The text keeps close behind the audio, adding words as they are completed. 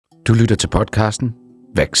Du lytter til podcasten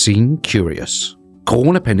Vaccine Curious.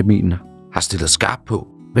 Coronapandemien har stillet skarpt på,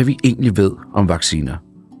 hvad vi egentlig ved om vacciner,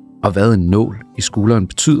 og hvad en nål i skulderen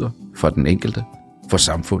betyder for den enkelte, for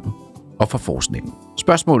samfundet og for forskningen.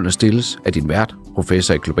 Spørgsmålene stilles af din vært,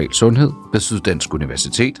 professor i global sundhed ved Syddansk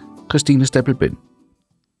Universitet, Christine Stabbelben.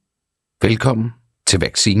 Velkommen til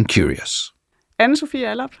Vaccine Curious. Anne Sofie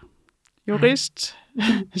Allarp, jurist,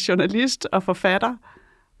 journalist og forfatter,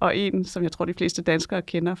 og en, som jeg tror, de fleste danskere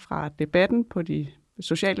kender fra debatten på de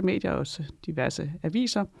sociale medier og også diverse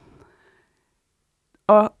aviser.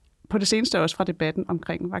 Og på det seneste også fra debatten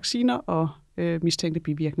omkring vacciner og mistænkte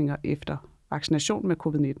bivirkninger efter vaccination med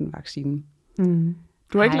covid-19-vaccinen. Mm.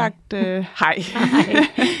 Du har ikke lagt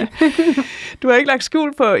Du har ikke lagt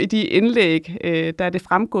skjul på i de indlæg, der er det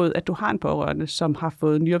fremgået, at du har en pårørende, som har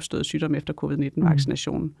fået nyopstået sygdom efter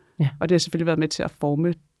covid-19-vaccinationen. Ja. Og det har selvfølgelig været med til at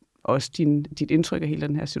forme også dit indtryk af hele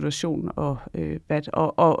den her situation, og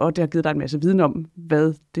det har givet dig en masse viden om,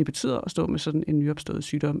 hvad det betyder at stå med sådan en nyopstået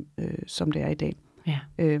sygdom, som det er i dag. Ja.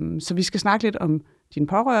 Så vi skal snakke lidt om dine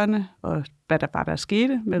pårørende, og hvad der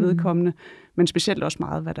skete med vedkommende, men specielt også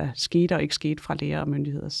meget, hvad der skete og ikke skete fra læger og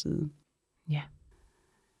myndigheders side. Ja.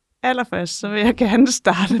 Allerførst så vil jeg gerne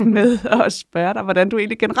starte med at spørge dig, hvordan du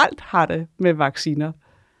egentlig generelt har det med vacciner.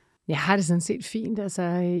 Jeg har det sådan set fint. Altså,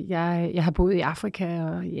 jeg har boet i Afrika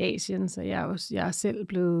og i Asien, så jeg er selv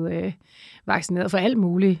blevet vaccineret for alt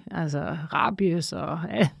muligt. Altså rabies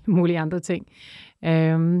og alle mulige andre ting.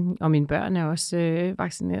 Og mine børn er også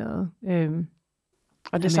vaccineret.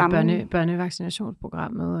 Og det samme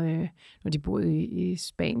børnevaccinationsprogrammet, når de boede i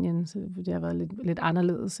Spanien, så det har været lidt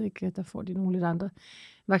anderledes. Ikke? Der får de nogle lidt andre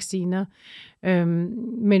vacciner.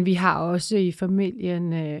 Men vi har også i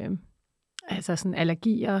familien altså sådan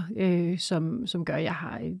allergier, som gør, at jeg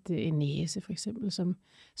har en næse for eksempel,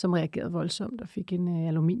 som reagerede voldsomt og fik en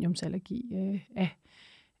aluminiumsallergi af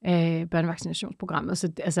børnevaccinationsprogrammet.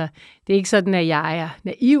 Så altså, det er ikke sådan, at jeg er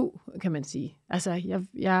naiv, kan man sige. Altså,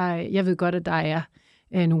 jeg ved godt, at der er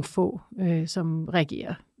nogle få, som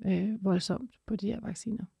reagerer voldsomt på de her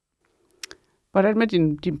vacciner. Hvordan med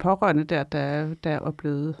din pårørende der er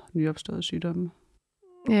oplevet nyopstået sygdomme?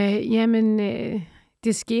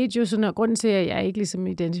 Det skete jo sådan, og grunden til, at jeg ikke ligesom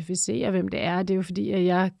identificerer, hvem det er jo fordi, at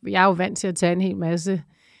jeg er jo vant til at tage en hel masse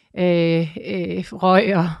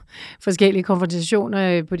røg og forskellige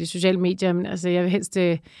konfrontationer på de sociale medier, men altså, jeg vil helst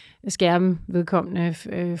skærme vedkommende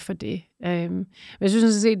for det. Men jeg synes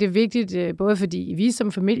sådan set, det er vigtigt, både fordi vi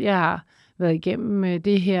som familie har været igennem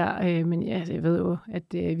det her, men jeg ved jo,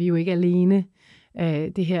 at vi jo ikke er alene.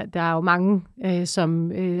 Det her. Der er jo mange,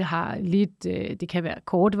 som har lidt, det kan være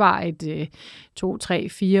kortvarigt, 2, 3,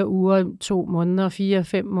 4 uger, 2 måneder, 4,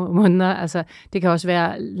 5 måneder. Altså, det kan også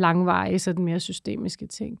være langvarige, sådan mere systemiske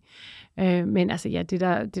ting. Men altså, ja, det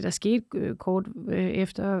der skete kort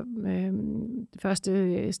efter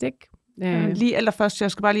første stik. Lige allerførst,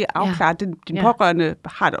 jeg skal bare lige afklare, din pårørende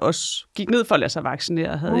har det også, gik ned for at lade sig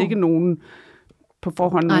vaccinere, havde ikke nogen på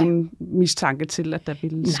forhånd nogen mistanke til, at der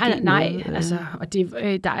ville ske noget? Nej, altså, og det,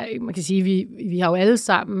 man kan sige, vi har jo alle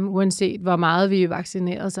sammen, uanset hvor meget vi er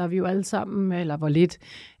vaccineret, så har vi jo alle sammen, eller hvor lidt,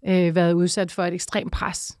 været udsat for et ekstremt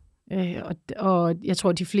pres. Og jeg tror,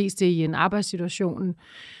 at de fleste i en arbejdssituation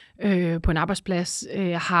på en arbejdsplads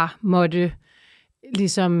har måtte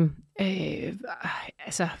ligesom,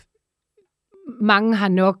 altså, mange har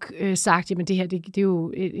nok sagt, at det her det er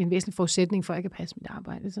jo en væsentlig forudsætning for, at jeg kan passe mit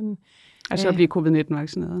arbejde. Sådan, altså at blive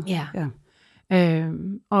covid-19-vaccineret? Ja.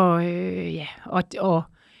 Og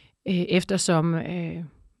eftersom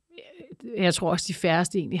jeg tror også, de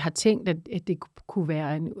færreste egentlig har tænkt, at det kunne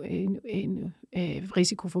være en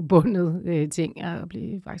risikoforbundet ting at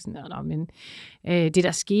blive vaccineret. Men det,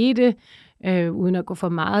 der skete, uden at gå for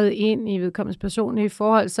meget ind i vedkommendes personlige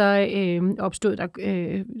forhold, så opstod der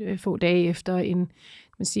få dage efter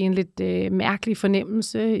en lidt mærkelig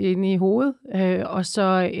fornemmelse inde i hovedet, og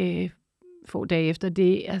så få dage efter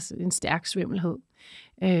det er en stærk svimmelhed,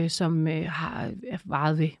 som har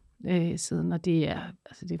varet ved siden, og det er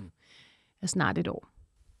snart et år.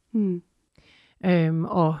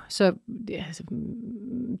 Og så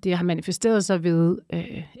det har manifesteret sig ved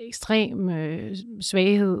ekstrem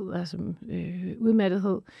svaghed, altså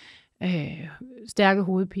udmattethed, stærke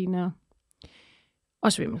hovedpiner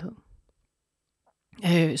og svimmelhed.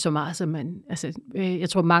 Så meget som man, altså jeg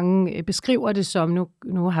tror mange beskriver det som,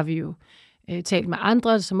 nu har vi jo talt med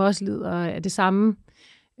andre, som også lider af det samme.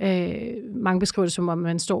 Mange beskriver det som om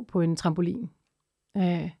man står på en trampolin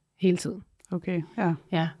hele tiden. Okay,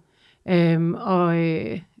 ja.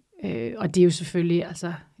 Og det er jo selvfølgelig,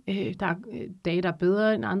 altså, der er dage, der er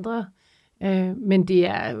bedre end andre. Men det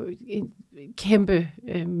er jo en kæmpe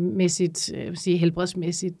mæssigt,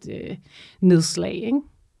 helbredsmæssigt nedslag, ikke?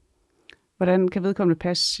 Hvordan kan vedkommende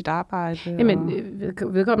passe sit arbejde? Jamen,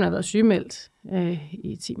 vedkommende har været sygemeldt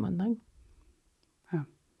i 10 måneder, ikke? Ja.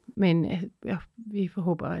 Men vi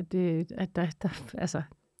håber,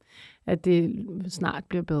 at det snart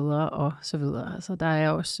bliver bedre og så videre. Altså, der er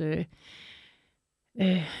også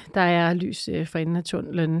der er lys for enden af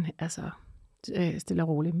tunnelen, altså stille og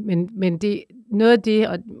roligt. Men det noget af det,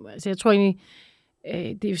 og altså, jeg tror egentlig,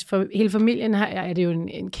 det for hele familien her er det jo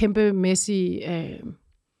en kæmpemæssig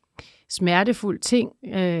smertefuld ting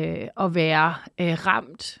at være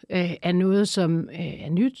ramt af noget, som er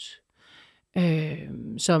nyt,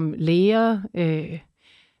 som læger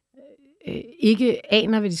ikke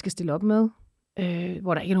aner, hvad de skal stille op med,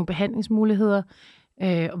 hvor der ikke er nogen behandlingsmuligheder,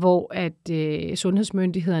 hvor at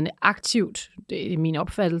sundhedsmyndighederne aktivt, det er min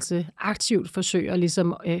opfattelse, aktivt forsøger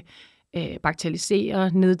ligesom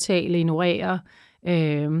bagatellisere, nedtale, ignorere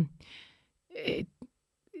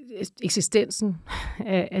eksistensen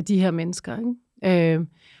af de her mennesker, ikke?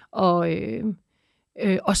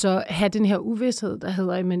 Og så have den her uvished, der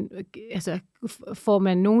hedder, men, altså, får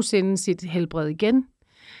man nogensinde sit helbred igen?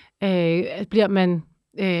 Bliver man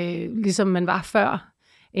ligesom man var før?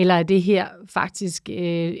 Eller er det her faktisk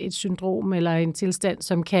et syndrom eller en tilstand,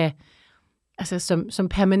 som kan, altså som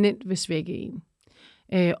permanent vil svække en?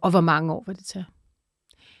 Og hvor mange år vil det tage?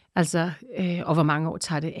 Altså, og hvor mange år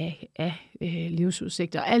tager det af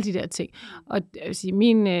livsudsigter og alle de der ting. Og jeg vil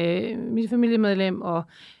sige, mit familiemedlem og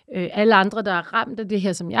alle andre, der er ramt af det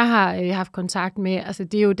her, som jeg har haft kontakt med, altså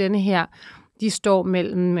det er jo denne her, de står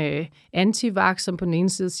mellem antivax, som på den ene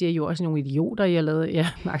side siger, jo også nogle idioter, jeg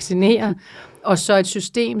vaccinerer, og så et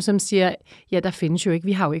system, som siger, ja, der findes jo ikke,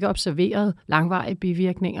 vi har jo ikke observeret langvarige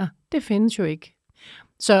bivirkninger. Det findes jo ikke.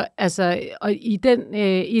 Så altså, og i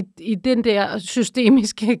den der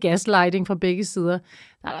systemiske gaslighting fra begge sider,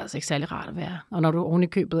 der er det altså ikke særlig rart at være. Og når du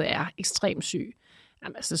ovenikøbet er ekstremt syg,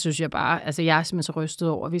 jamen, så synes jeg bare, altså jeg er simpelthen så rystet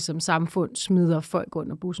over, at vi som samfund smider folk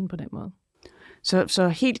under bussen på den måde.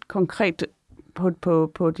 Så helt konkret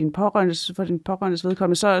på din pårørendes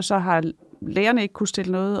vedkommende, så har lægerne ikke kunne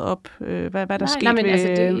stille noget op? Hvad er der sket? Nej, men altså,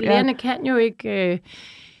 lægerne kan jo ikke...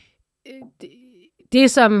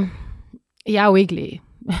 det som... Jeg er jo ikke læge,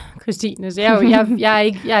 Christine, så jeg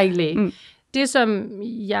er ikke læge. Mm. Det, som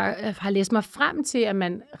jeg har læst mig frem til, at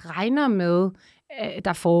man regner med,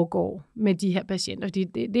 der foregår med de her patienter. Fordi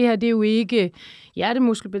det her, det er jo ikke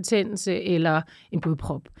hjertemuskelbetændelse eller en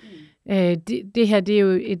blodprop. Det her, det er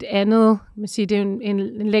jo et andet, man siger, det er jo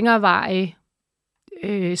en længerevarig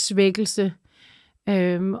svækkelse.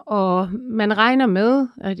 Og man regner med,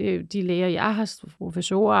 at de læger, jeg har,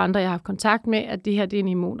 professorer og andre, jeg har haft kontakt med, at det her, det er en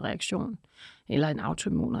immunreaktion, eller en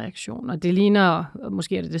autoimmunreaktion. Og det ligner,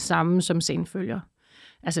 måske er det samme som senfølger.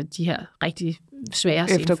 Altså de her rigtig svære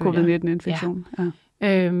efter senfølger. Efter covid-19-infektion. Ja.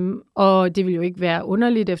 Og det vil jo ikke være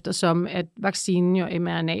underligt, eftersom at vaccinen og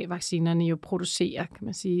mRNA-vaccinerne jo producerer, kan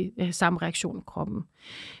man sige, samme reaktion i kroppen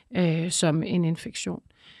som en infektion.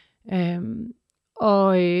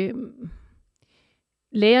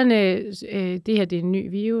 Lægerne, det her det er en ny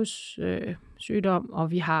virus, sygdom,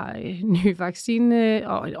 og vi har en ny vaccine,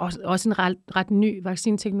 og også en ret ny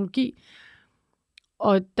vaccineteknologi.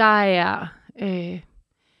 Og der er,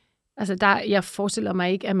 jeg forestiller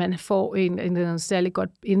mig ikke, at man får en særlig godt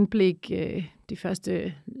indblik de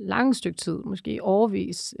første lange stykke tid, måske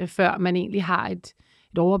overvis, før man egentlig har et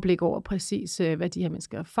overblik over præcis, hvad de her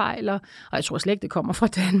mennesker fejler. Og jeg tror slet ikke, det kommer fra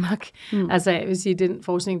Danmark. Altså, jeg vil sige, den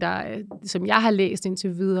forskning, som jeg har læst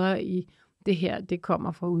indtil videre i det her, det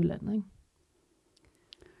kommer fra udlandet, ikke?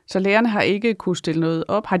 Så lægerne har ikke kunne stille noget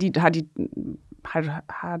op? Har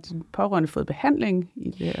de pårørende fået behandling i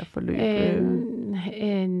det her forløb?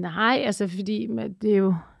 Nej, altså fordi det er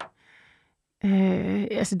jo...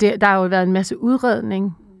 der har jo været en masse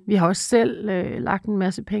udredning. Vi har også selv lagt en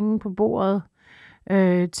masse penge på bordet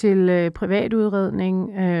til privatudredning,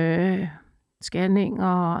 scanning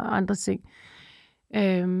og andre ting.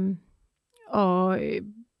 Og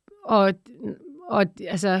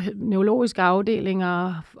altså neurologiske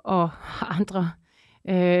afdelinger og andre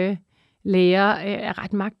læger er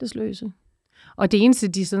ret magtesløse. Og det eneste,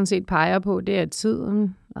 de sådan set peger på, det er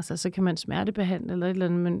tiden. Altså, så kan man smertebehandle eller et eller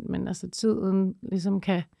andet, men altså tiden ligesom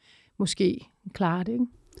kan måske klare det, ikke?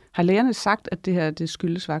 Har lægerne sagt, at det her det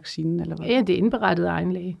skyldes vaccinen, eller hvad? Ja, det er indberettet af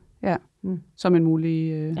egen læge. Ja, som en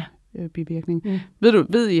mulig bivirkning.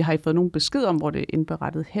 Har I fået nogen besked om, hvor det er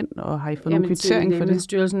indberettet hen, og har I fået nogen kvittering for det?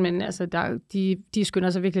 Styrelsen, men altså, de skynder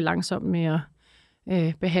sig virkelig langsomt med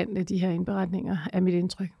at behandle de her indberetninger, af mit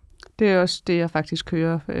indtryk. Det er også det, jeg faktisk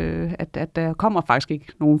hører, at der kommer faktisk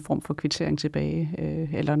ikke nogen form for kvittering tilbage,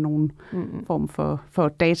 eller nogen form for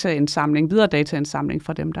dataindsamling, videre dataindsamling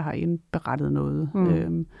fra dem, der har indberettet noget.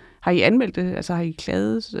 Har I anmeldt det, altså har I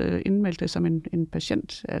klaget, indmeldt det som en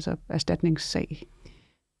patient, altså erstatningssag?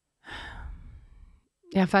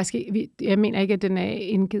 Jeg mener ikke, at den er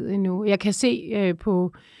indgivet endnu. Jeg kan se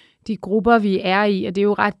på de grupper, vi er i, og det er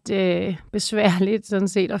jo ret besværligt sådan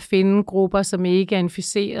set at finde grupper, som ikke er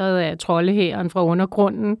inficeret af troldehæren fra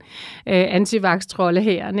undergrunden,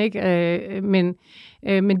 antivaks-troldehæren, ikke? Men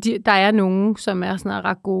der er nogen, som er sådan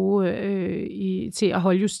ret gode til at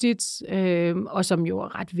holde justits, og som jo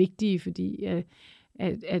er ret vigtige, fordi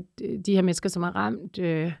at de her mennesker, som er ramt,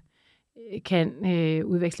 kan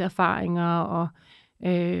udveksle erfaringer og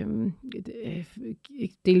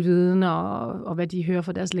dele viden og hvad de hører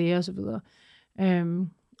fra deres læger osv.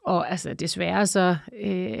 Og altså desværre så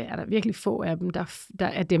er der virkelig få af dem, der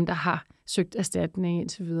er dem, der har søgt erstatning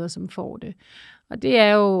indtil videre, som får det. Og det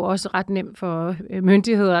er jo også ret nemt for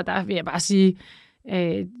myndigheder. Der vil jeg bare sige,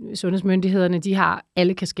 sundhedsmyndighederne, de har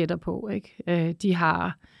alle kasketter på, ikke? De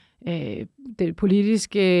har det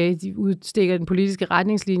politiske, de udstikker den politiske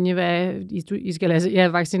retningslinje, hvad I skal lade jer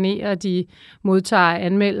vaccinere, de modtager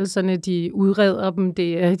anmeldelserne, de udreder dem,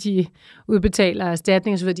 de udbetaler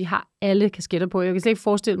erstatning osv. De har alle kasketter på. Jeg kan slet ikke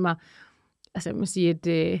forestille mig, altså jeg må sige,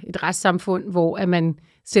 et retssamfund, hvor at man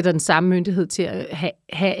sætter den samme myndighed til at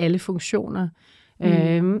have alle funktioner.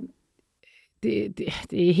 Det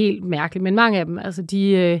er helt mærkeligt, men mange af dem, altså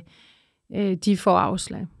de får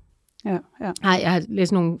afslag. Ja. Nej, jeg har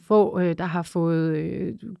læst nogle få, der har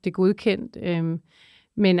fået det godkendt,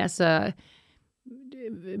 men altså,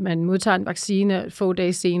 man modtager en vaccine få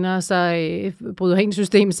dage senere, så bryder hele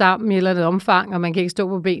systemet sammen i et eller andet omfang, og man kan ikke stå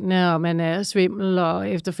på benene, og man er svimmel, og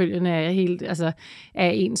efterfølgende er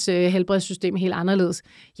ens helbredssystem helt anderledes.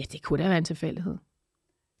 Ja, det kunne da være en tilfældighed.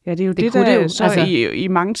 Ja, det er jo det der så altså i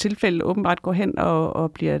mange tilfælde åbenbart går hen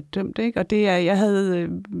og bliver dømt, ikke? Og det er, jeg havde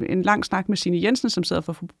en lang snak med Signe Jensen, som sidder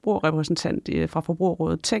for forbrugerrepræsentant fra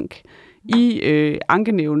Forbrugerrådet Tænk, i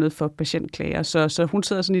ankenævnet for patientklager. Så hun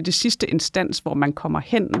sidder sådan i det sidste instans, hvor man kommer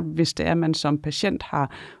hen, hvis det er, man som patient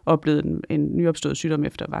har oplevet en nyopstået sygdom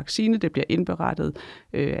efter vaccine. Det bliver indberettet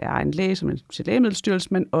af egen læge, som til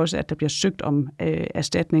Lægemiddelstyrelsen, men også, at der bliver søgt om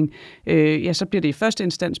erstatning. Så bliver det i første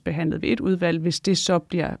instans behandlet ved et udvalg. Hvis det så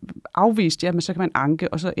bliver afvist, jamen, så kan man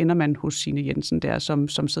anke, og så ender man hos Signe Jensen der, som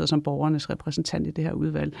sidder som borgernes repræsentant i det her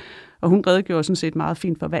udvalg. Og hun redegjorde sådan set meget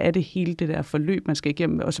fint for, hvad er det hele det der forløb, man skal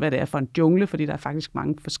igennem, og hvad det er for en jungle, fordi der er faktisk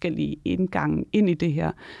mange forskellige indgange ind i det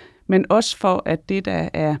her. Men også for, at det, der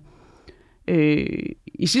er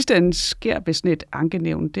i sidste ende sker ved sådan et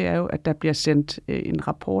ankenævn, det er jo, at der bliver sendt en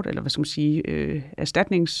rapport, eller hvad skal man sige,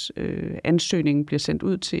 erstatningsansøgningen bliver sendt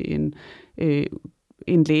ud til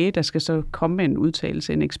en læge, der skal så komme med en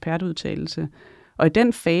udtalelse, en ekspertudtalelse. Og i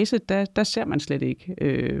den fase, der ser man slet ikke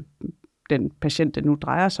den patient, det nu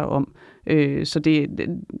drejer sig om. Så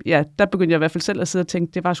der begyndte jeg i hvert fald selv at sidde og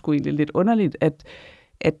tænke, det var sgu egentlig lidt underligt,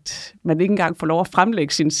 at man ikke engang får lov at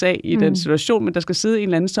fremlægge sin sag i den situation, men der skal sidde en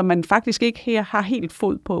eller anden, som man faktisk ikke her har helt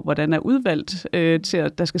fod på, hvordan er udvalgt til,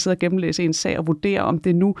 at der skal sidde og gennemlæse en sag og vurdere, om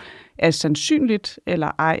det nu er sandsynligt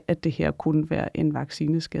eller ej, at det her kunne være en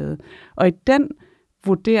vaccineskade. Og i den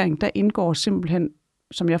vurdering, der indgår simpelthen,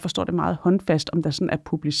 som jeg forstår det, meget håndfast, om der sådan er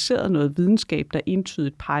publiceret noget videnskab, der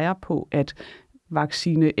entydigt peger på, at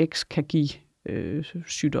vaccine X kan give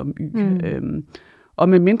sygdom Y. Og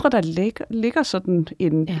med mindre der ligger sådan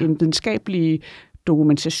en videnskabelig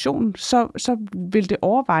dokumentation, så vil det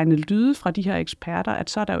overvejende lyde fra de her eksperter, at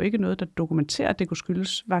så er der jo ikke noget, der dokumenterer, at det kunne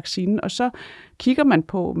skyldes vaccinen. Og så kigger man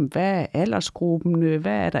på, hvad er aldersgruppen,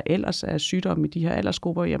 hvad er der ellers af sygdomme i de her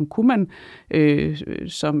aldersgrupper? Jamen kunne man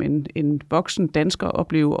som en voksen dansker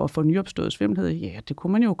opleve at få nyopstået svimmelhed? Ja, det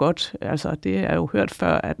kunne man jo godt. Altså, det er jo hørt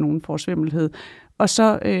før, at nogen får svimmelhed. Og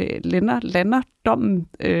så lander dommen,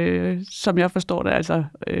 som jeg forstår det, altså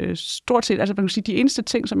stort set, altså man kan sige, de eneste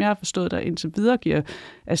ting, som jeg har forstået, der indtil videre giver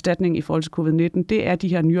erstatning i forhold til covid-19, det er de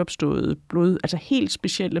her nyopståede altså helt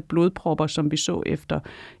specielle blodpropper, som vi så efter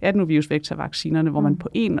adenovirusvektorvaccinerne, hvor man på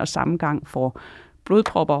en og samme gang får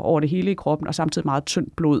blodpropper over det hele i kroppen, og samtidig meget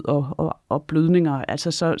tyndt blod og blødninger.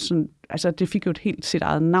 Altså det fik jo et helt sit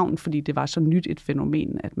eget navn, fordi det var så nyt et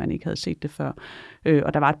fænomen, at man ikke havde set det før.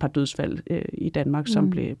 Og der var et par dødsfald i Danmark, som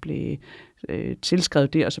blev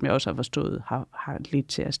tilskrevet der, som jeg også har forstået, har ledt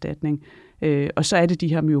til erstatning. Og så er det de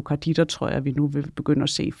her myokarditter, tror jeg, vi nu vil begynde at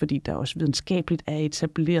se, fordi der også videnskabeligt er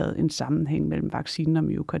etableret en sammenhæng mellem vaccinen og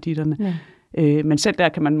myokarditterne. Ja. Men selv der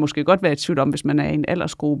kan man måske godt være i tvivl om, hvis man er i en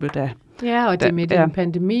aldersgruppe, der... Ja, og det er midt i en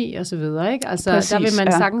pandemi og så videre, ikke? Altså, præcis, der vil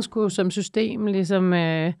man sagtens kunne som system ligesom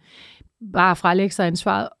bare frelægge sig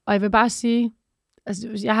ansvaret. Og jeg vil bare sige,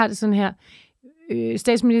 altså jeg har det sådan her,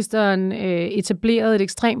 statsministeren etablerede et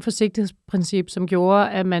ekstremt forsigtighedsprincip, som gjorde,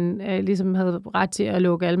 at man ligesom havde ret til at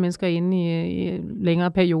lukke alle mennesker inde i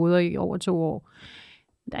længere perioder i over 2 år.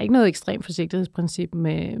 Der er ikke noget ekstremt forsigtighedsprincip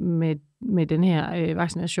med den her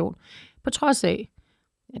vaccination. På trods af,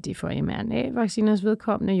 at det for mRNA-vacciners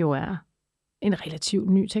vedkommende jo er en relativt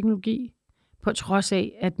ny teknologi. På trods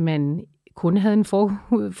af, at man kun havde en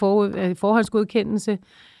forhåndsgodkendelse.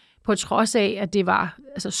 På trods af, at det var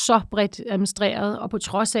altså, så bredt administreret, og på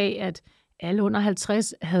trods af, at alle under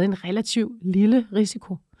 50 havde en relativt lille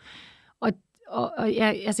risiko. Og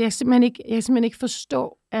jeg kan simpelthen ikke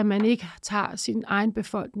forstå, at man ikke tager sin egen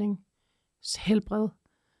befolknings helbred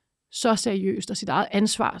så seriøst, og sit eget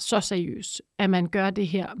ansvar så seriøst, at man gør det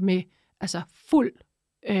her med altså fuld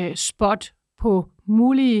spot på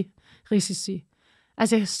mulige risici.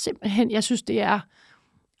 Altså jeg synes det er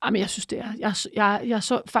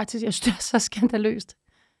så skandaløst.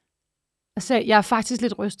 Altså jeg er faktisk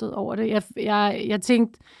lidt rystet over det. Jeg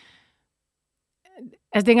tænkte,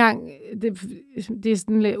 altså dengang, det er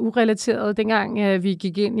sådan lidt urelateret, dengang vi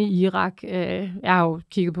gik ind i Irak, jeg har jo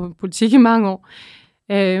kigget på politik i mange år,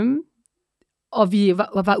 og vi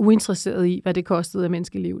var uinteresserede i, hvad det kostede af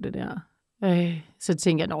menneskeliv, det der. Så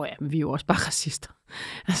tænkte jeg, men vi er jo også bare racister.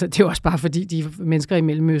 Altså, det er jo også bare fordi, de mennesker i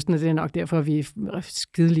Mellemøsten, og det er nok derfor, vi er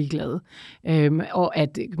skide ligeglade. Og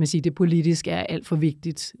at man siger, det politiske er alt for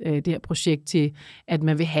vigtigt, det her projekt, til at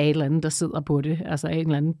man vil have et eller andet, der sidder på det. Altså en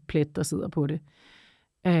eller anden plet, der sidder på det.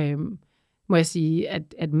 Må jeg sige,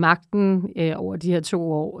 at magten over de her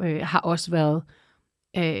 2 år har også været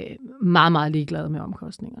meget, meget ligeglade med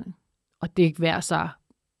omkostningerne. Og det kan være så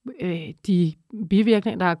de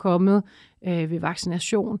bivirkninger, der er kommet ved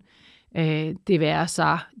vaccination. Det være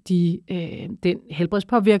så den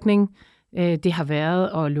helbredspåvirkning, det har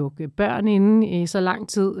været at lukke børn inde i så lang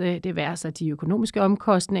tid. Det være så de økonomiske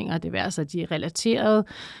omkostninger, det være så de relaterede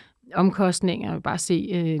omkostninger. Jeg vil bare se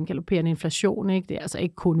en galopperende inflation, ikke? Det er altså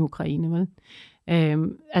ikke kun Ukraine, vel?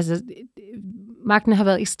 Altså, magten har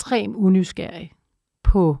været ekstremt unysgerrig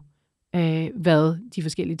på, hvad de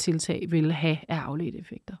forskellige tiltag vil have af afledte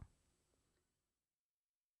effekter.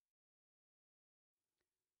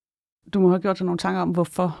 Du må have gjort sig nogle tanker om,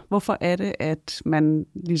 hvorfor er det, at man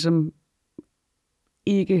ligesom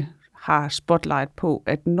ikke har spotlight på,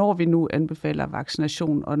 at når vi nu anbefaler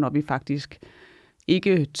vaccination, og når vi faktisk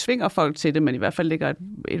ikke tvinger folk til det, men i hvert fald lægger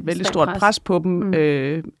et vældig stort pres på dem,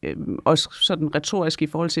 også sådan retorisk i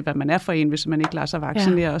forhold til, hvad man er for en, hvis man ikke lader sig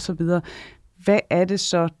vaccinere osv. Hvad er det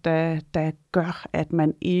så, der gør, at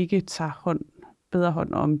man ikke tager bedre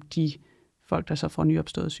hånd om de folk, der så får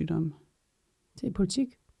nyopstået sygdomme? Det er politik.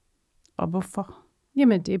 Og hvorfor?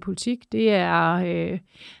 Jamen, det er politik. Det er,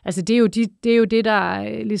 altså det er jo det,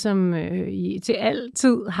 der ligesom til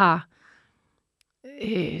altid har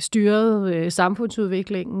styret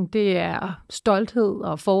samfundsudviklingen. Det er stolthed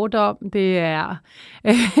og fordom. Det er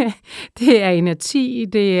inerti.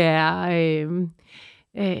 Det er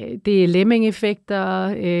lemming-effekter.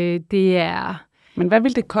 Det er... Men hvad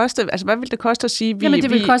vil det koste? Altså, hvad vil det koste at sige... Jamen,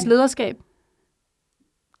 det vil koste lederskab.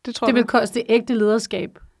 Det vil koste ægte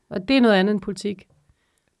lederskab. Og det er noget andet end politik.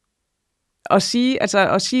 At sige,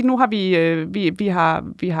 nu har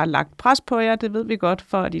vi har lagt pres på jer, det ved vi godt,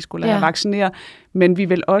 for at I skulle lade jer vaccinere, men vi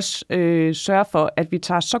vil også sørge for, at vi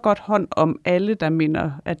tager så godt hånd om alle, der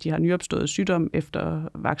mener, at de har nyopstået sygdom efter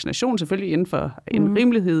vaccination, selvfølgelig inden for en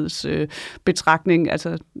rimelighedsbetragtning,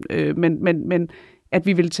 men at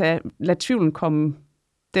vi vil lade tvivlen komme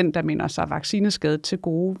den, der mener sig vaccineskadet til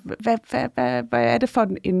gode. Hvad er det for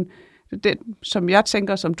det, som jeg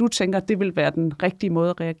tænker, som du tænker, det vil være den rigtige måde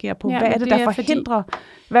at reagere på? Hvad er det, der forhindrer?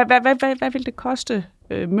 Hvad vil det koste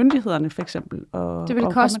myndighederne, for eksempel? Det vil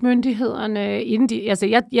koste myndighederne, inden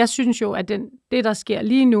jeg synes jo, at det, der sker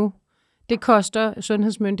lige nu, det koster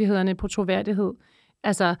sundhedsmyndighederne på troværdighed.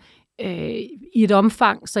 Altså, i et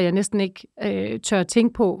omfang, så jeg næsten ikke tør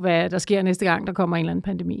tænke på, hvad der sker næste gang, der kommer en eller anden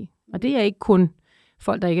pandemi. Og det er ikke kun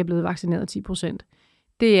folk, der ikke er blevet vaccineret 10%.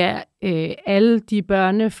 Det er alle de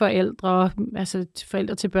børneforældre, altså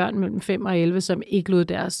forældre til børn mellem 5 og 11, som ikke lod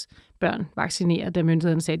deres børn vaccinere, da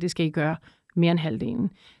myndighederne sagde, at det skal I gøre mere end halvdelen.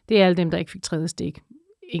 Det er alle dem, der ikke fik tredje stik.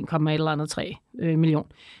 1,3 million.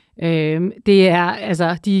 Det er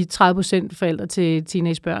altså de 30% forældre til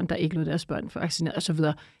teenagebørn, der ikke lod deres børn vaccinere osv.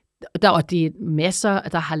 Og det er masser,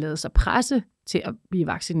 der har lavet sig presse til at blive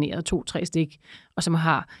vaccineret 2-3 stik, og som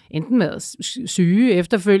har enten været syge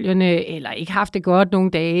efterfølgende, eller ikke haft det godt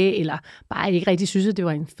nogle dage, eller bare ikke rigtig synes, at det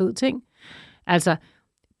var en fed ting. Altså,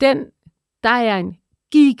 der er en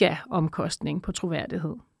giga-omkostning på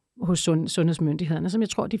troværdighed hos sundhedsmyndighederne, som jeg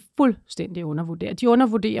tror, de er fuldstændig undervurderer. De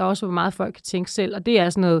undervurderer også, hvor meget folk kan tænke selv, og det er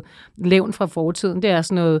sådan noget levn fra fortiden. Det er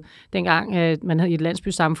sådan noget, dengang man havde i et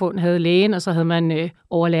landsbysamfund, havde lægen, og så havde man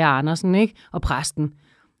overlærer Andersen, ikke? Og præsten.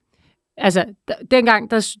 Altså,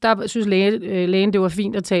 dengang, der synes lægen, det var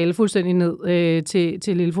fint at tale fuldstændig ned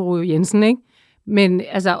til lille fru Jensen, ikke? Men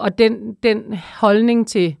altså, og den holdning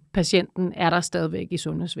til patienten er der stadigvæk i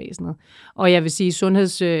sundhedsvæsenet. Og jeg vil sige, at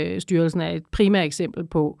Sundhedsstyrelsen er et primært eksempel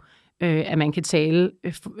på, at man kan tale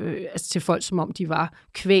til folk, som om de var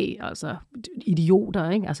kvæg, altså idioter,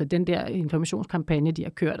 ikke? Altså den der informationskampagne, de har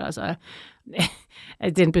kørt, altså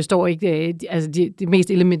den består ikke, altså det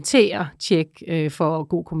mest elementære tjek for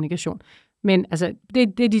god kommunikation. Men altså,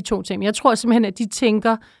 det er de to ting. Jeg tror simpelthen, at de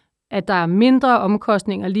tænker, at der er mindre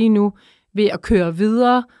omkostninger lige nu ved at køre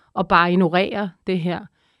videre og bare ignorere det her,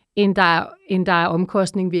 end der er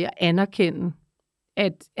omkostning ved at anerkende,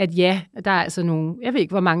 at ja, der er altså nogle, jeg ved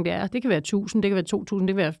ikke, hvor mange det er. Det kan være 1000, det kan være 2000,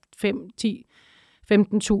 det kan være 5, 10,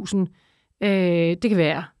 15.000. Det kan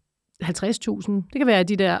være 50.000. Det kan være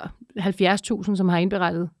de der 70.000, som har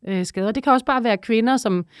indberettet skader. Det kan også bare være kvinder,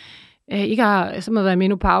 som som har været i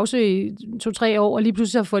menopause i 2-3 år, og lige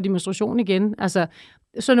pludselig har fået menstruation igen. Altså,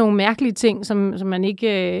 sådan nogle mærkelige ting, som man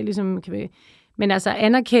ikke ligesom kan... Men altså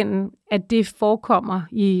anerkende, at det forekommer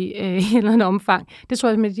i en eller anden omfang, det tror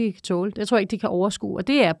jeg simpelthen, de kan tåle. Det tror jeg ikke, de kan overskue. Og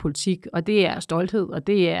det er politik, og det er stolthed, og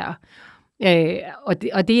det er,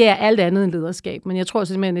 og det er alt andet end lederskab. Men jeg tror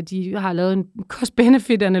simpelthen, at de har lavet en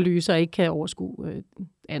cost-benefit-analyse, og ikke kan overskue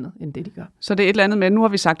andet end det, de gør. Så det er et eller andet med, nu har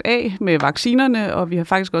vi sagt A med vaccinerne, og vi har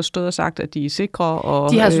faktisk også stået og sagt, at de er sikre.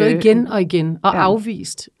 Og, de har slået igen og igen og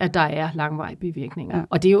afvist, at der er langvarige bivirkninger. Ja.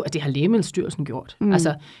 Og det er jo, at det har Lægemiddelstyrelsen gjort.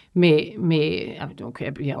 Altså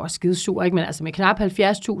jeg er også skidesur, ikke? Men altså med knap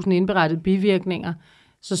 70.000 indberettede bivirkninger,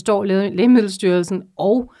 så står Lægemiddelstyrelsen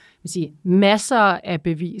og masser af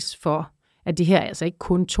bevis for, at det her er altså ikke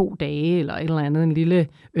kun 2 dage eller et eller andet, en lille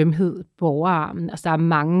ømhed på overarmen. Altså der er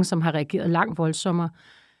mange, som har reageret langt voldsommere.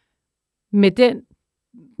 Med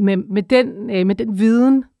den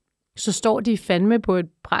viden, så står de fandme på et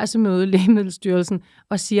pressemøde, Lægemiddelstyrelsen,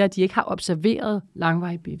 og siger, at de ikke har observeret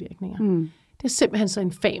langvarige bivirkninger. Det er simpelthen så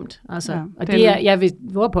infamt. Altså. Ja, og det er, jeg vil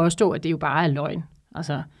påstå, at det jo bare er løgn.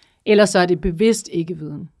 Altså, ellers så er det bevidst ikke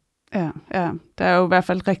viden. Ja, der er jo i hvert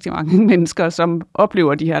fald rigtig mange mennesker, som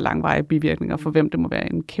oplever de her langvarige bivirkninger, for hvem det må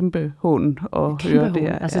være en kæmpe hån at høre det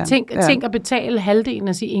her. Altså tænk at betale halvdelen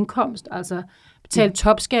af sin indkomst, altså betale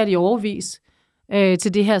topskat i årevis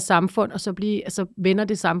til det her samfund, og så vender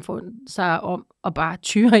det samfund sig om og bare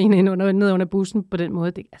tyrer en ned under bussen på den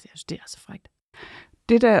måde. Jeg synes, det er så frækt.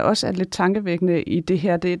 Det, der også er lidt tankevækkende i det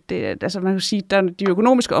her, det altså man kan sige, der er de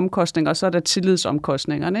økonomiske omkostninger, og så er der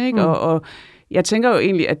tillidsomkostningerne, ikke? Og jeg tænker jo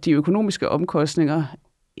egentlig, at de økonomiske omkostninger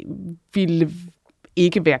ville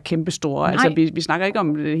ikke være kæmpestore. Altså, vi snakker ikke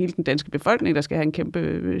om hele den danske befolkning, der skal have en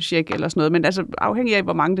kæmpe check eller sådan noget, men altså afhængig af,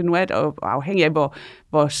 hvor mange det nu er, og afhængig af,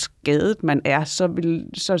 hvor skadet man er,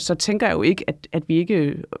 så tænker jeg jo ikke, at vi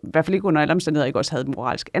ikke, i hvert fald ikke under alle omstændigheder, ikke også havde et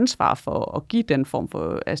moralsk ansvar for at give den form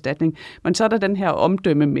for erstatning. Men så er der den her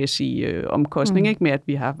omdømmemæssige omkostning, ikke, med at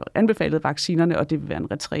vi har anbefalet vaccinerne, og det vil være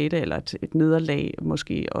en retræte eller et nederlag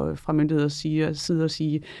måske, og fra myndigheders side at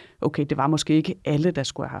sige, okay, det var måske ikke alle, der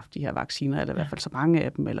skulle have haft de her vacciner, eller i hvert fald så mange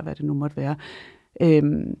af dem, eller hvad det nu måtte være.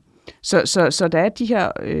 Så der er de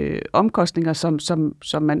her omkostninger,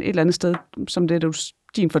 som man et eller andet sted, som det er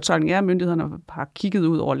din fortolkning er, at myndighederne har kigget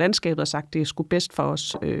ud over landskabet og sagt, det er sgu bedst for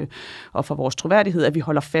os og for vores troværdighed, at vi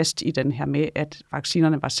holder fast i den her med, at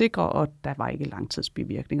vaccinerne var sikre, og der var ikke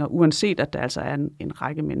langtidsbivirkninger, uanset at der altså er en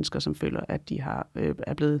række mennesker, som føler, at de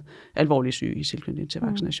er blevet alvorligt syge i tilknytning til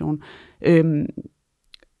vaccination.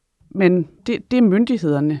 Men det er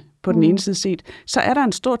myndighederne på den ene side set. Så er der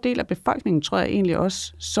en stor del af befolkningen, tror jeg egentlig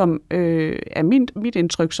også, som er mit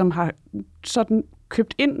indtryk, som har sådan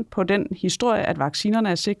købt ind på den historie, at vaccinerne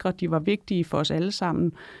er sikre, de var vigtige for os alle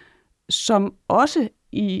sammen, som også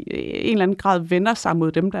i en eller anden grad vender sig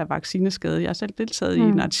mod dem, der er vaccineskadede. Jeg har selv deltaget i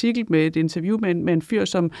en artikel med et interview med en fyr,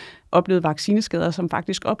 som oplevede vaccineskader, som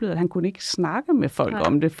faktisk oplevede, at han kunne ikke snakke med folk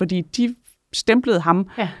om det, fordi de stemplede ham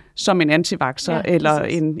som en antivakser, eller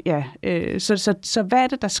en, så hvad er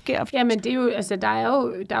det, der sker? Jamen, det er jo, altså, der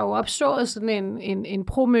er jo opstået sådan en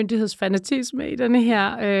pro-myndighedsfanatisme i denne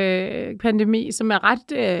her pandemi, som er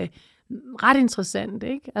ret interessant,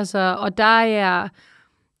 ikke? Altså, og der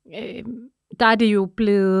er det jo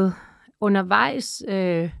blevet undervejs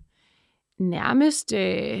nærmest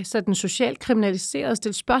sådan socialt kriminaliseret,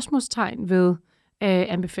 stille spørgsmålstegn ved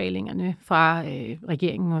anbefalingerne fra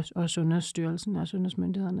regeringen og Sundhedsstyrelsen og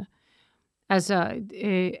sundhedsmyndighederne. Altså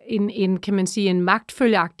kan man sige, en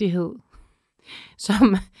magtfølgeagtighed,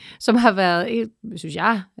 som har været, synes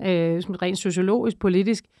jeg, rent sociologisk,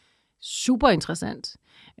 politisk, super interessant.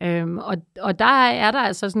 Og der er der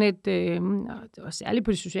altså sådan et, og særligt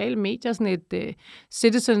på de sociale medier, sådan et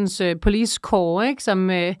citizens police corps, ikke,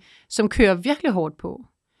 som kører virkelig hårdt på.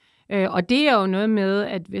 Og det er jo noget med,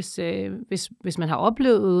 at hvis man har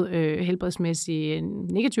oplevet helbredsmæssige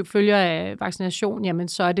negative følger af vaccination, jamen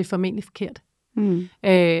så er det formentlig forkert.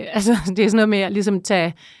 Altså det er sådan noget med at ligesom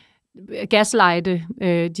gaslighte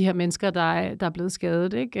de her mennesker, der er blevet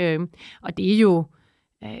skadet, ikke? Og det er jo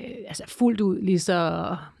altså fuldt ud lige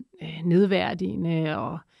så nedværdigende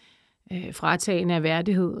og fratagende af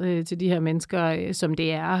værdighed til de her mennesker, som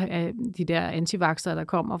det er de der antivaxere, der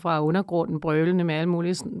kommer fra undergrunden brølende med alle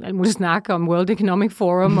mulige snak om World Economic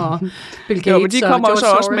Forum og Bill Gates. Jo, men de kommer så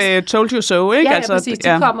også med told you so, ikke? Ja, altså, præcis.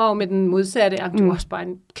 De kommer jo med den modsatte. Du er også bare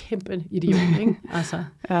en kæmpe idiot, ikke? Altså,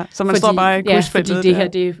 ja, så man står bare i krydsfeltet. Ja, fordi det her,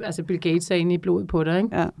 det er, altså Bill Gates er inde i blodet på dig,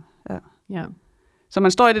 ikke? Ja. Så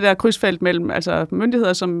man står i det der krydsfelt mellem altså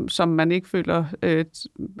myndigheder, som man ikke føler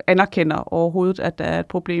anerkender overhovedet, at der er et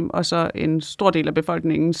problem, og så en stor del af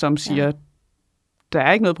befolkningen, som siger, der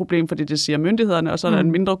er ikke noget problem, fordi det siger myndighederne, og så er der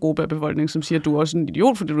en mindre gruppe af befolkningen, som siger, du er også en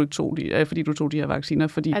idiot, fordi du tog de her vacciner.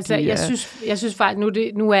 Fordi altså, jeg synes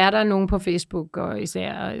faktisk, nu er der nogen på Facebook og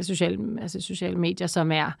især sociale medier,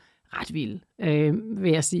 som er ret vild,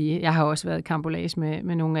 vil jeg sige. Jeg har også været i karambolage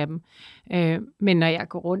med nogle af dem. Men når jeg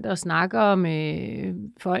går rundt og snakker med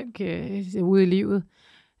folk ude i livet,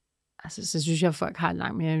 altså, så synes jeg, at folk har en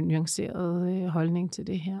langt mere nuanceret holdning til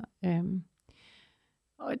det her.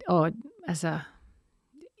 Og altså,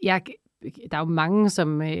 der er jo mange,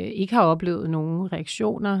 som ikke har oplevet nogen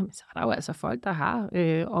reaktioner. Men så er der jo altså folk, der har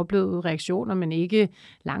oplevet reaktioner, men ikke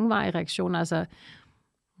langvarige reaktioner. Altså,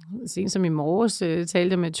 sent som i morges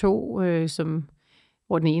talte jeg med to,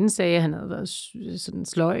 hvor den ene sagde, at han havde været sådan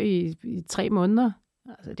sløj i 3 måneder.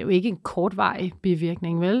 Altså, det er jo ikke en kortvarig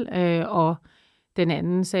bivirkning, vel? Og den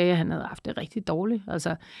anden sagde, at han havde haft det rigtig dårligt.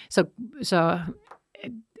 Altså, så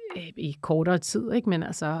i kortere tid, ikke? Men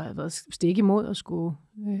altså har været stik imod at skulle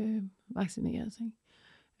vaccineres,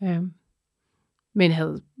 ikke? Men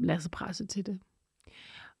havde ladet sig presse til det.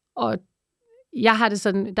 Og jeg har det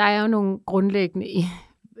sådan, der er jo nogle grundlæggende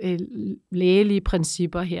lægelige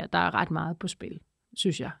principper her, der er ret meget på spil,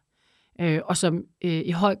 synes jeg. Og som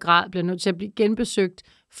i høj grad bliver nødt til at blive genbesøgt,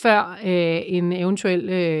 før en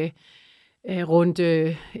eventuel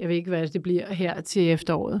runde, jeg ved ikke, hvad det bliver her til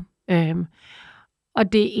efteråret.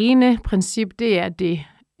 Og det ene princip, det er det,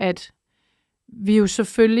 at vi jo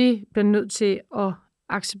selvfølgelig bliver nødt til at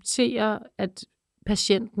acceptere, at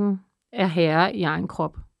patienten er herre i egen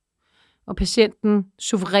krop. Og patienten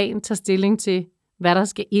suverænt tager stilling til, hvad der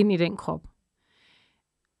skal ind i den krop.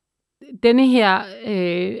 Det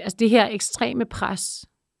her ekstreme pres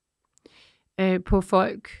på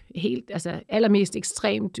folk, helt, altså allermest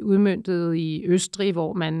ekstremt udmøntet i Østrig,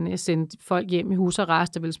 hvor man sendte folk hjem i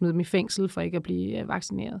husarrest og ville smide dem i fængsel for ikke at blive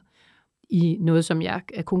vaccineret, i noget, som jeg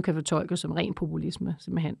kun kan fortolke som ren populisme,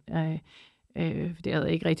 simpelthen. Det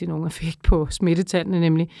havde ikke rigtig nogen effekt på smittetallene,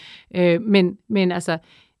 nemlig. Men altså,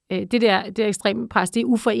 det ekstreme pres, det er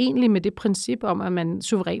uforeneligt med det princip om, at man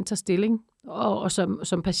suverænt tager stilling, og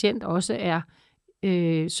som patient også er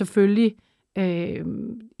selvfølgelig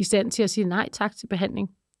i stand til at sige nej tak til behandling.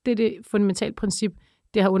 Det er det fundamentale princip.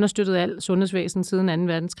 Det har understøttet alt sundhedsvæsen siden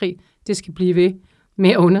 2. verdenskrig. Det skal blive ved med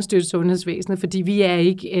at understøtte sundhedsvæsenet, fordi vi er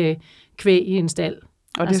ikke kvæg i en stald.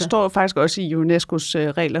 Og det står faktisk også i UNESCO's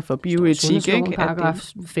regler for bioetik, ikke?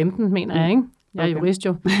 Paragraf 15, mener jeg, ikke? Jeg er jurist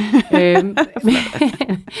jo.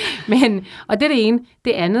 Og det er det ene.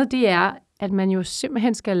 Det andet, det er, at man jo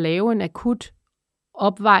simpelthen skal lave en akut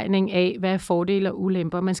opvejning af, hvad er fordele og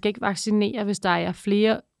ulemper. Man skal ikke vaccinere, hvis der er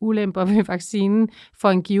flere ulemper ved vaccinen for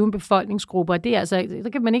en given befolkningsgruppe. Det er altså, der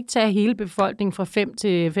kan man ikke tage hele befolkningen fra 5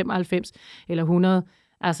 til 95 eller 100.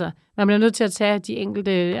 Altså, man bliver nødt til at tage de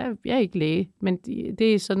enkelte, jeg er ikke læge, men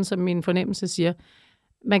det er sådan, som min fornemmelse siger.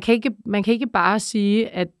 Man kan ikke bare sige,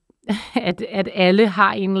 at alle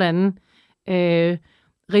har en eller anden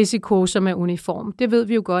risiko, som er uniform. Det ved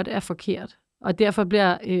vi jo godt er forkert. Og derfor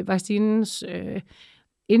bliver vaccinens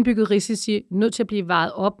indbygget risici nødt til at blive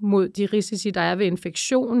vejet op mod de risici, der er ved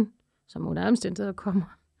infektion, som under omstændigheder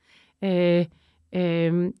kommer,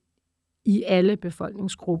 i alle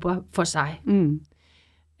befolkningsgrupper for sig. Mm.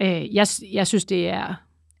 Jeg synes, det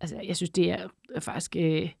er faktisk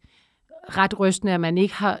ret rystende, at man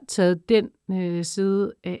ikke har taget den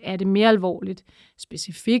side af det mere alvorligt.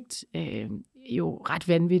 Specifikt jo ret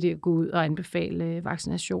vanvittigt at gå ud og anbefale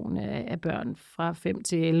vaccination af børn fra 5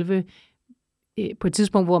 til 11 på et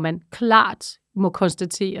tidspunkt, hvor man klart må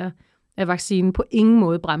konstatere, at vaccinen på ingen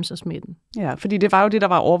måde bremser smitten. Ja, fordi det var jo det, der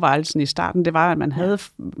var overvejelsen i starten. Det var, at man havde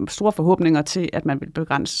store forhåbninger til, at man ville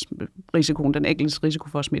begrænse risikoen, den enkeltes risiko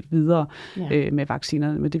for at smitte videre med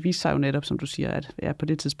vaccinerne. Men det viste sig jo netop, som du siger, at på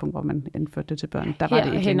det tidspunkt, hvor man indførte det til børn, der var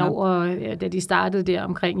det ikke henover, da de startede der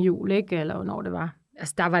omkring jul, ikke? Eller hvornår det var.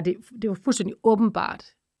 Altså, der var det var fuldstændig åbenbart,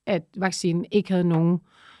 at vaccinen ikke havde nogen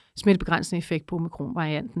smittebegrænsende effekt på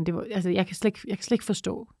omikron-varianten. Det var, altså, jeg kan slet ikke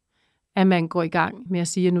forstå, at man går i gang med at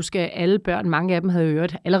sige, at nu skal alle børn, mange af dem havde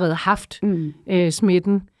øvrigt allerede haft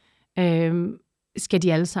smitten, skal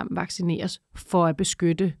de alle sammen vaccineres for at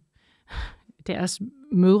beskytte deres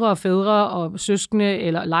mødre og fædre og søskende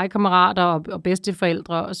eller legekammerater og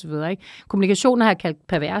bedsteforældre osv. Kommunikationen har jeg kaldt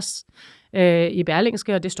pervers i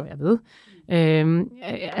Berlingske, og det står jeg ved.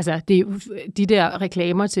 Altså de der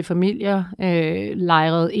reklamer til familier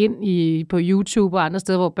lejret ind på YouTube og andre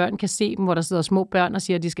steder, hvor børn kan se dem, hvor der sidder små børn og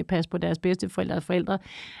siger, at de skal passe på deres bedsteforældre og forældre.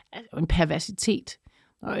 Altså en perversitet.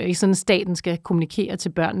 Og ikke sådan, at staten skal kommunikere til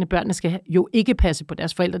børnene. Børnene skal jo ikke passe på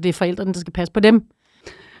deres forældre. Det er forældrene, der skal passe på dem.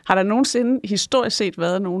 Har der nogensinde historisk set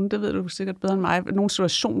været nogen, det ved du sikkert bedre end mig, nogen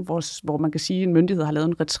situation, hvor man kan sige, at en myndighed har lavet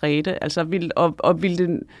en retræte? Altså,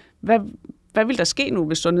 hvad ville der ske nu,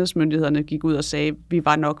 hvis sundhedsmyndighederne gik ud og sagde, at vi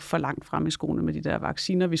var nok for langt frem i skoene med de der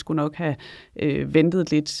vacciner, vi skulle nok have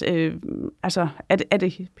ventet lidt? Altså, er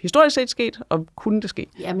det historisk set sket, og kunne det ske?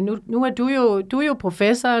 Ja, men nu er du er jo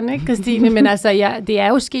professoren, ikke, Christine? Men altså, det er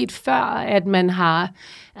jo sket før, at man har...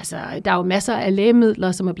 Altså, der er jo masser af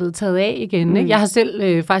lægemidler, som er blevet taget af igen. Ikke? Jeg har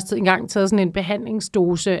selv faktisk engang taget sådan en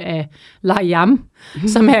behandlingsdose af lære,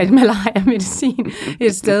 som er et malaria-medicin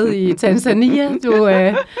et sted i Tanzania.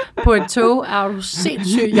 På et tog er du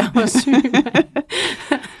sindssyg, jeg var syg.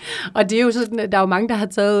 Og det er jo sådan, der er jo mange, der har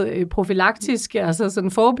taget profylaktisk, altså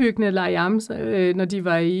sådan forebyggende lære, når de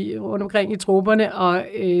var rundt omkring i trupperne, og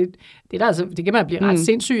det kan man blive ret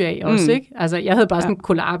sindssyg af også, ikke? Altså, jeg havde bare sådan en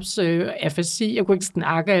kollaps, afasi, jeg kunne ikke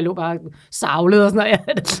snakke, jeg lå bare savlet og sådan noget, jeg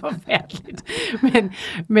havde det så færdigt.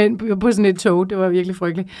 Men på sådan et tog, det var virkelig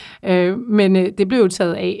frygteligt. Men det blev jo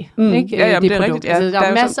taget af, ikke? Ja, det er rigtigt. Ja. Altså, der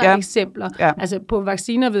er masser af eksempler. Ja. Altså, på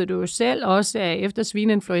vacciner ved du jo selv også, at efter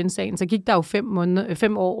svineinfluenzaen, så gik der jo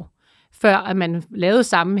 5 år, før at man lavede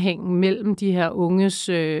sammenhængen mellem de her unges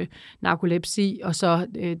narkolepsi og så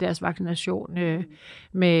deres vaccination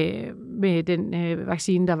med den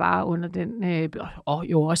vaccine, der var under den, og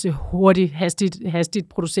jo også hurtigt, hastigt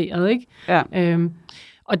produceret, ikke? Ja.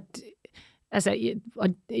 Og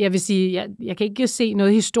jeg vil sige, jeg kan ikke se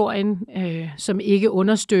noget i historien, som ikke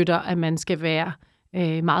understøtter, at man skal være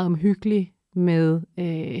meget omhyggelig med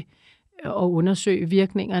at undersøge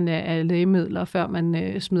virkningerne af lægemidler, før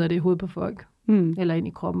man smider det i hovedet på folk, eller ind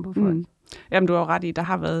i kroppen på folk. Jamen, du har jo ret i, der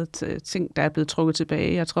har været ting, der er blevet trukket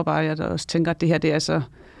tilbage. Jeg tror bare, jeg også tænker, at det her, det er så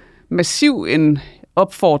massiv en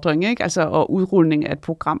opfordring, ikke? Altså, og udrulning af et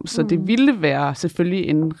program, så det ville være selvfølgelig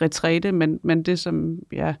en retræte, men det, som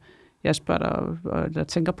jeg spørger dig og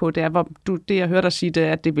tænker på, det er, det jeg hørte dig sige, det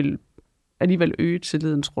er, at det vil alligevel øge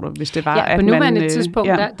tilliden, tror du, hvis det var, at man... Ja, på nuværende tidspunkt,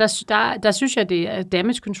 der synes jeg, det er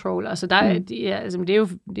damage control. Altså,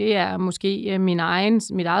 det er måske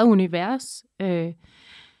mit eget univers.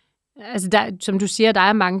 Altså, som du siger, der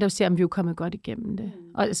er mange, der siger, at vi er kommet godt igennem det.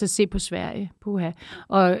 Og altså, se på Sverige,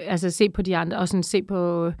 og altså, se på de andre, og sådan, se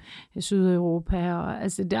på Sydeuropa. Og,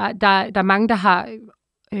 altså, der er mange, der har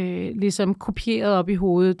ligesom kopieret op i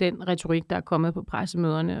hovedet den retorik, der er kommet på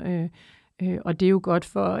pressemøderne, og det er jo godt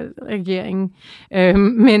for regeringen.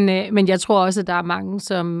 Men jeg tror også, at der er mange,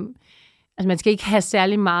 som... Altså, man skal ikke have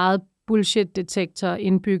særlig meget bullshit-detektor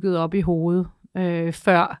indbygget op i hovedet,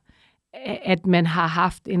 før at man har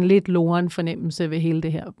haft en lidt loren fornemmelse ved hele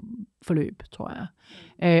det her forløb, tror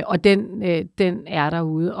jeg. Og den er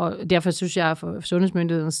derude, og derfor synes jeg fra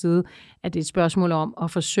sundhedsmyndighedens side, at det er et spørgsmål om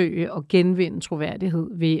at forsøge at genvinde troværdighed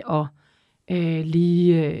ved at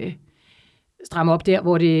lige... stramme op der,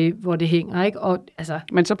 hvor det hænger, ikke? Og, altså...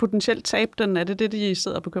 Men så potentielt tabe den, er det, de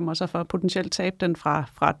sidder og bekymrer sig for? Potentielt tabe den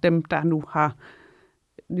fra dem, der nu har,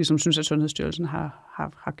 ligesom synes, at Sundhedsstyrelsen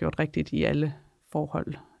har gjort rigtigt i alle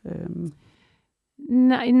forhold?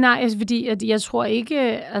 Nej, altså, fordi at jeg tror ikke,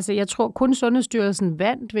 altså jeg tror kun Sundhedsstyrelsen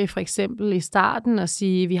vandt ved for eksempel i starten at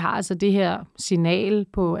sige, vi har altså det her signal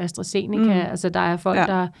på AstraZeneca, altså der er folk,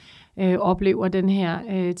 der oplever den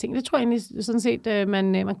her ting. Det tror jeg egentlig sådan set,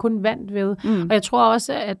 man kun vandt ved. Og jeg tror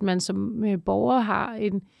også, at man som borger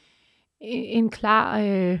har en klar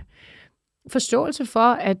forståelse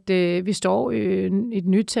for, at vi står i et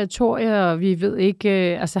nyt territorie, og vi ved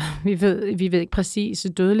ikke, vi ved ikke præcis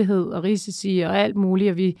dødelighed og risici og alt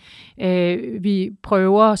muligt, og vi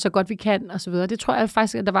prøver så godt vi kan og så videre. Det tror jeg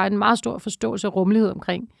faktisk, at der var en meget stor forståelse og rummelighed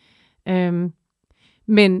omkring.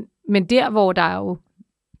 Men der, hvor der er jo,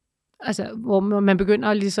 hvor man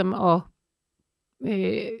begynder ligesom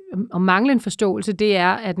at mangle en forståelse, det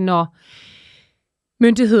er, at når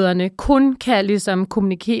myndighederne kun kan ligesom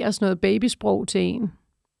kommunikere sådan noget babysprog til en.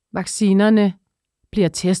 Vaccinerne bliver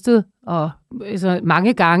testet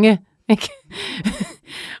mange gange, ikke?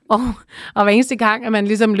 og hver eneste gang, at man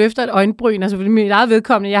ligesom løfter et øjenbryn, altså for mit eget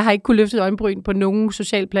vedkommende, jeg har ikke kunnet løfte et øjenbryn på nogen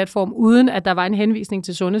social platform, uden at der var en henvisning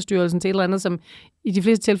til Sundhedsstyrelsen til et eller andet, som i de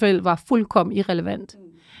fleste tilfælde var fuldkommen irrelevant.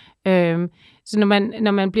 Så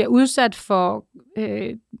når man bliver udsat for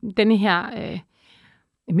denne her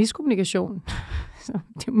miskommunikation,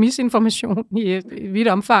 misinformation i vidt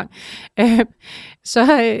omfang,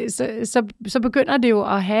 så begynder det jo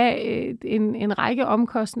at have en række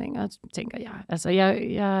omkostninger, tænker jeg. Altså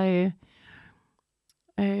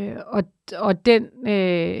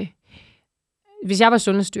hvis jeg var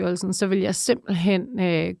Sundhedsstyrelsen, så ville jeg simpelthen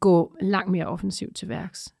gå langt mere offensivt til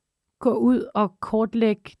værks. Gå ud og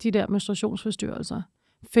kortlægge de der menstruationsforstyrrelser.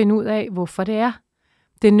 Finde ud af, hvorfor det er.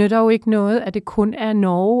 Det nytter jo ikke noget, at det kun er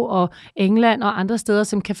Norge og England og andre steder,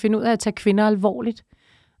 som kan finde ud af at tage kvinder alvorligt.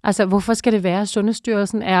 Altså, hvorfor skal det være, at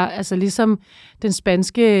Sundhedsstyrelsen er altså ligesom den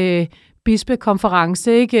spanske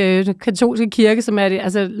bispekonference, ikke? Den katolske kirke, som er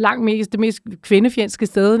det mest kvindefjendske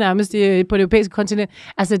sted nærmest på det europæiske kontinent.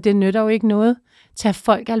 Altså, det nytter jo ikke noget. Tag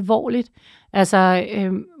folk alvorligt. Altså,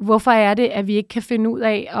 hvorfor er det, at vi ikke kan finde ud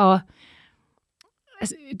af at...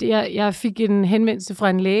 Altså, jeg fik en henvendelse fra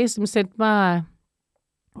en læge, som sendte mig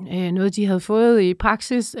noget, de havde fået i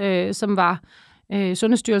praksis, som var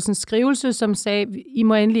Sundhedsstyrelsens skrivelse, som sagde, I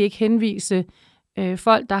må endelig ikke henvise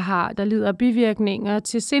folk, der lider af bivirkninger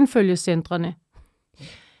til senfølgecentrene.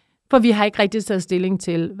 For vi har ikke rigtig taget stilling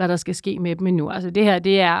til, hvad der skal ske med dem endnu. Altså det her,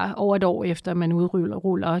 det er over et år efter, man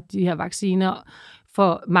udruller de her vacciner.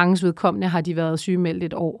 For manges vedkommende har de været sygemeldt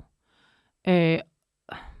et år.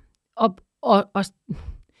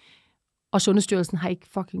 Og Sundhedsstyrelsen har ikke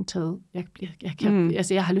fucking taget...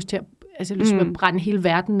 Jeg har lyst til at brænde hele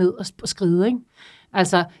verden ned og skride, ikke?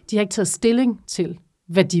 Altså, de har ikke taget stilling til,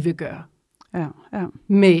 hvad de vil gøre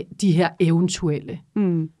med de her eventuelle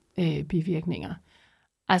bivirkninger.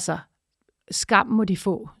 Altså, skam må de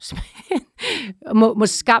få. må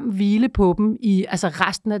skam hvile på dem i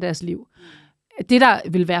resten af deres liv. Det, der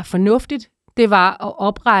vil være fornuftigt, det var at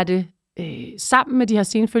oprette sammen med de her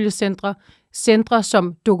senfølgecentre,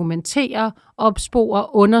 som dokumenterer,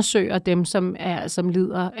 opsporer, undersøger dem, som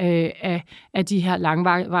lider af de her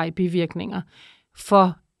langvarige bivirkninger,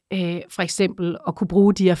 for eksempel at kunne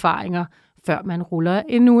bruge de erfaringer, før man ruller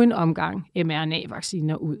endnu en omgang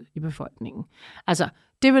mRNA-vacciner ud i befolkningen. Altså,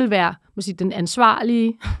 det vil være den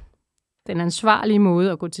ansvarlige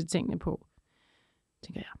måde at gå til tingene på,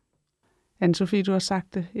 tænker jeg. Anne Sofie, du har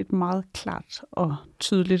sagt et meget klart og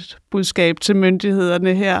tydeligt budskab til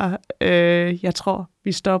myndighederne her. Jeg tror,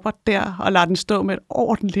 vi stopper der og lader den stå med et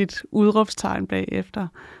ordentligt udråbstegn bagefter.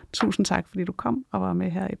 Tusind tak, fordi du kom og var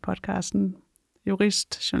med her i podcasten.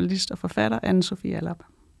 Jurist, journalist og forfatter Anne Sofie Allarp.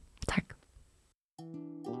 Tak.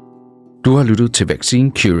 Du har lyttet til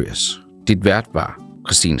Vaccine Curious. Dit vært var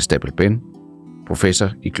Christine Stabel-Ben, professor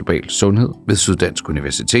i global sundhed ved Syddansk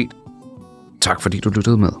Universitet. Tak fordi du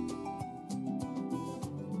lyttede med.